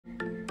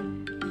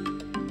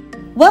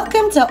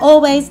Welcome to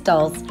Always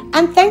Dolls,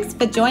 and thanks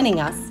for joining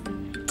us.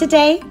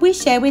 Today we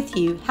share with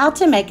you how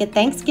to make a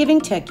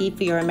Thanksgiving turkey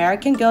for your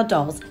American Girl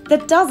dolls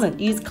that doesn't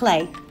use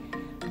clay.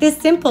 This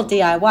simple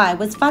DIY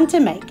was fun to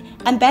make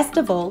and best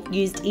of all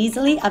used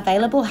easily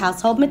available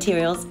household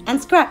materials and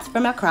scraps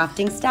from our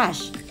crafting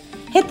stash.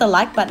 Hit the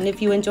like button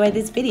if you enjoy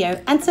this video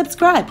and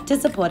subscribe to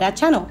support our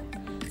channel.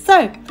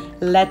 So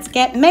let's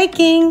get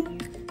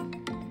making!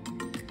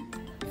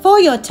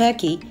 For your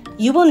turkey,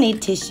 you will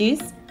need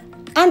tissues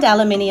and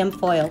aluminium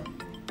foil.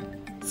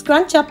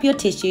 Scrunch up your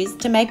tissues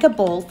to make a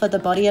ball for the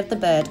body of the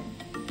bird.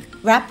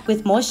 Wrap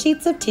with more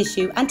sheets of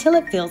tissue until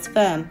it feels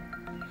firm.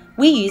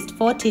 We used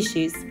 4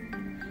 tissues.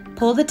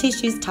 Pull the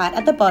tissues tight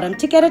at the bottom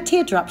to get a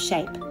teardrop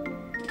shape.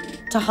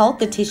 To hold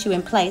the tissue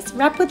in place,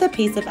 wrap with a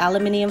piece of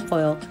aluminium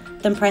foil,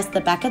 then press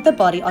the back of the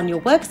body on your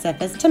work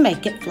surface to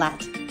make it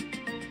flat.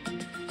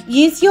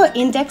 Use your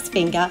index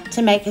finger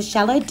to make a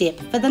shallow dip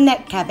for the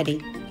neck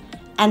cavity,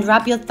 and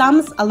rub your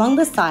thumbs along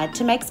the side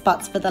to make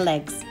spots for the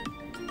legs.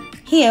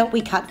 Here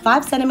we cut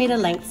 5 cm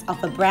lengths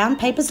off a brown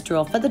paper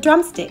straw for the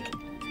drumstick.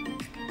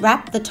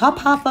 Wrap the top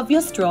half of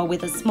your straw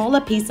with a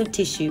smaller piece of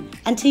tissue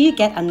until you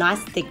get a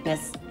nice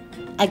thickness.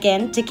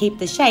 Again, to keep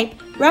the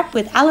shape, wrap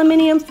with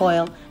aluminium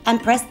foil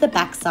and press the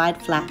back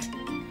side flat.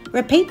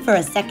 Repeat for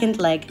a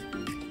second leg.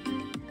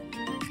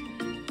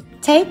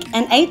 Take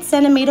an 8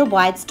 cm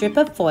wide strip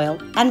of foil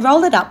and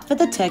roll it up for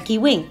the turkey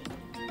wing.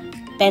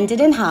 Bend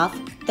it in half,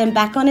 then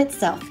back on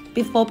itself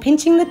before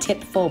pinching the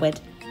tip forward.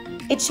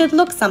 It should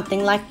look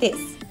something like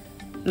this.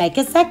 Make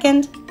a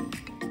second.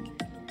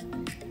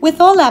 With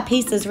all our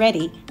pieces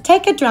ready,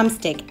 take a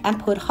drumstick and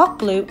put hot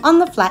glue on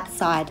the flat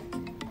side.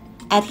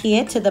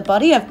 Adhere to the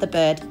body of the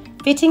bird,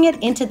 fitting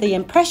it into the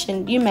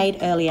impression you made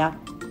earlier.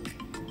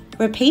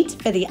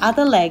 Repeat for the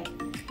other leg.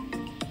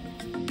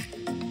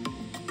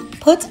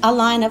 Put a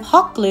line of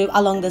hot glue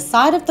along the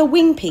side of the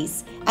wing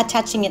piece,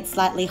 attaching it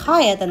slightly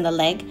higher than the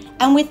leg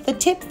and with the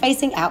tip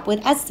facing outward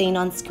as seen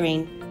on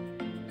screen.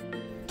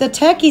 The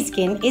turkey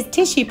skin is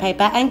tissue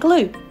paper and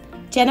glue.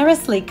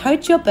 Generously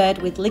coat your bird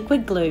with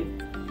liquid glue.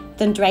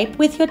 Then drape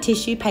with your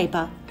tissue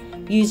paper.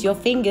 Use your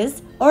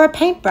fingers or a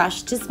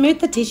paintbrush to smooth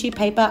the tissue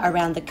paper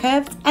around the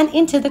curves and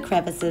into the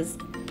crevices.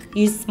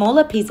 Use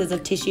smaller pieces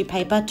of tissue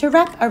paper to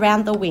wrap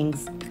around the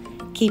wings.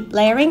 Keep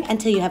layering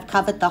until you have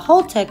covered the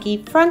whole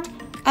turkey front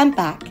and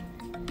back.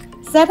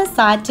 Set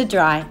aside to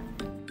dry.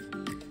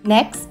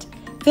 Next,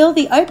 fill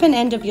the open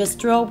end of your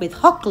straw with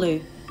hot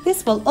glue.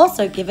 This will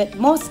also give it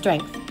more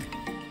strength.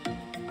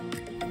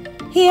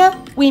 Here,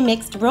 we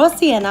mixed raw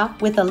sienna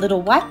with a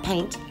little white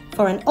paint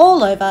for an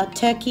all-over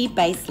turkey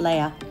base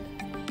layer.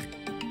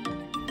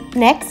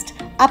 Next,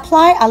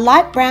 apply a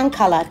light brown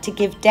colour to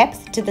give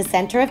depth to the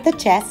centre of the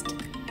chest,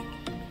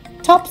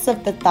 tops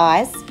of the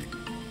thighs,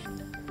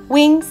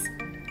 wings,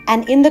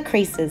 and in the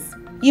creases.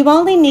 You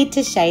only need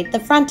to shade the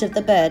front of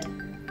the bird.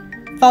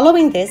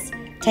 Following this,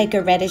 take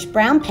a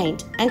reddish-brown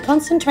paint and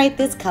concentrate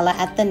this colour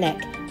at the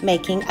neck,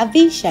 making a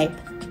V shape.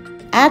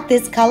 Add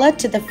this colour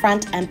to the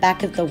front and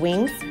back of the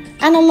wings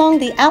and along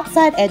the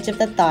outside edge of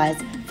the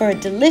thighs for a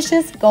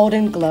delicious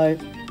golden glow.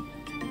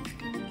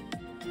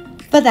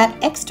 For that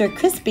extra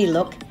crispy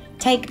look,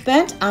 take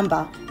burnt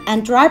umber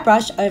and dry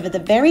brush over the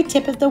very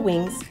tip of the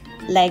wings,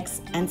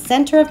 legs and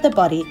centre of the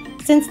body,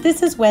 since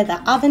this is where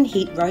the oven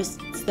heat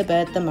roasts the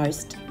bird the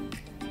most.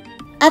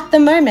 At the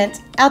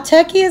moment, our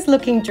turkey is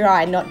looking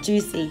dry, not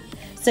juicy,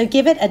 so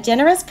give it a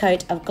generous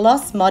coat of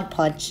gloss Mod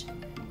Podge.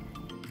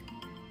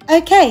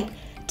 Okay,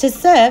 to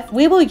serve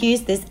we will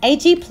use this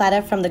AG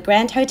platter from the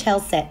Grand Hotel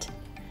set.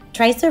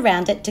 Trace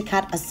around it to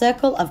cut a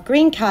circle of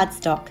green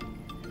cardstock.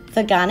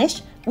 For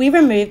garnish, we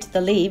removed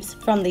the leaves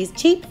from these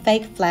cheap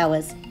fake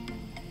flowers.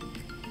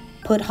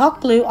 Put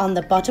hot glue on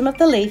the bottom of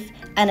the leaf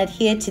and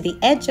adhere to the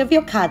edge of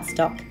your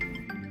cardstock.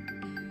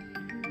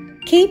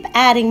 Keep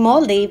adding more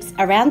leaves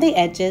around the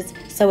edges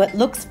so it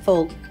looks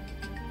full.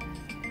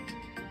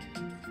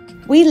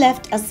 We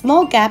left a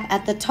small gap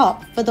at the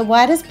top for the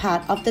widest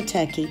part of the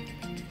turkey.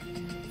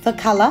 For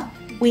colour,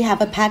 we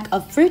have a pack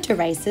of fruit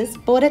erasers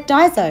bought at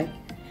Daiso.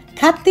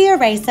 Cut the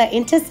eraser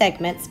into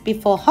segments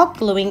before hot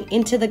gluing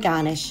into the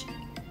garnish.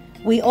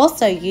 We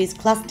also use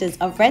clusters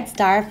of red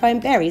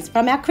styrofoam berries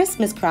from our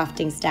Christmas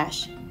crafting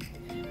stash.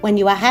 When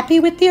you are happy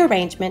with the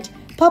arrangement,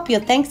 pop your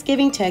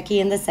Thanksgiving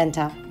turkey in the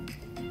centre.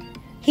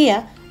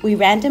 Here, we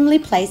randomly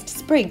placed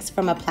sprigs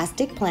from a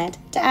plastic plant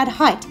to add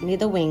height near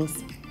the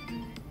wings.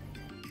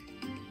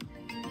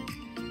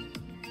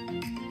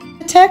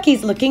 The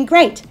turkey's looking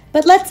great,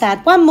 but let's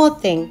add one more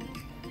thing.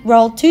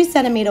 Roll 2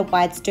 cm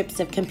wide strips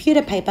of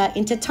computer paper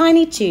into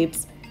tiny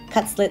tubes.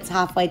 Cut slits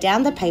halfway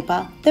down the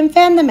paper, then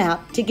fan them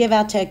out to give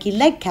our turkey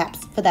leg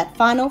caps for that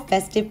final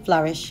festive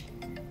flourish.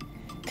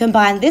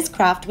 Combine this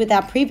craft with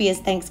our previous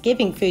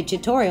Thanksgiving food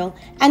tutorial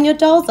and your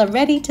dolls are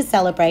ready to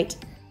celebrate.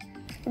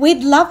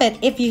 We'd love it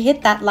if you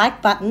hit that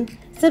like button,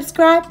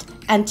 subscribed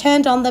and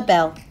turned on the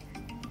bell.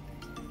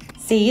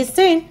 See you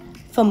soon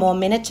for more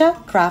miniature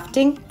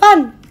crafting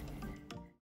fun!